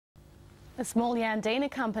A small Yandina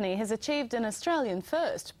company has achieved an Australian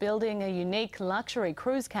first, building a unique luxury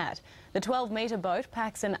Cruisecat. The 12-metre boat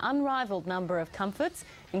packs an unrivalled number of comforts,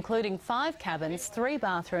 including 5 cabins, 3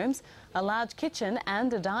 bathrooms, a large kitchen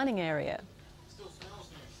and a dining area.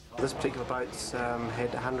 This particular boat's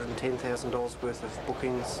had $110,000 worth of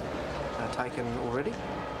bookings taken already,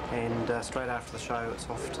 and straight after the show it's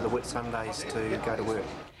off to the Whitsundays to go to work.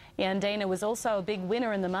 Yandina was also a big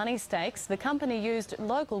winner in the money stakes. The company used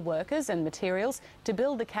local workers and materials to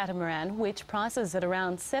build the catamaran, which prices at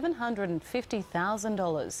around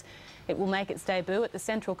 $750,000. It will make its debut at the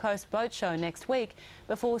Central Coast Boat Show next week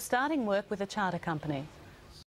before starting work with a charter company.